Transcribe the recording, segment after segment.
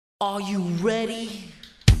Are you ready?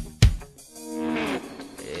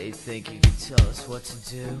 You think you can tell us what to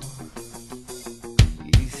do?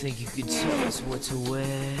 You think you can tell us what to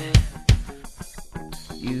wear?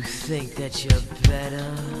 You think that you're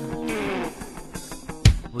better?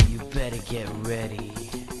 Well, you better get ready.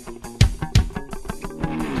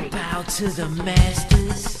 Bow to the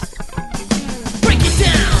masters. Break it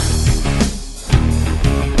down!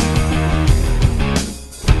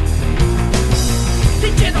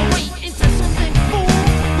 Degenerate into something cool.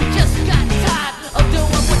 We just got tired of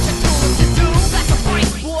doing what you told us to do. That's a break,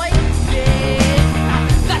 boy. Yeah,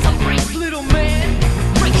 that's a break, little man.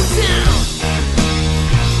 Break it down.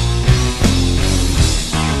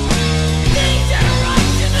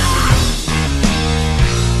 Degeneration up.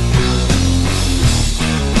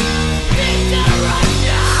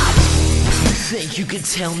 Degeneration. You think you can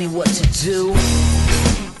tell me what to do?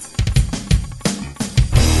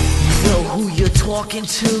 Know who you're talking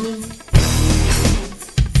to?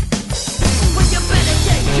 Well, you better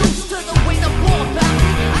get used to the way the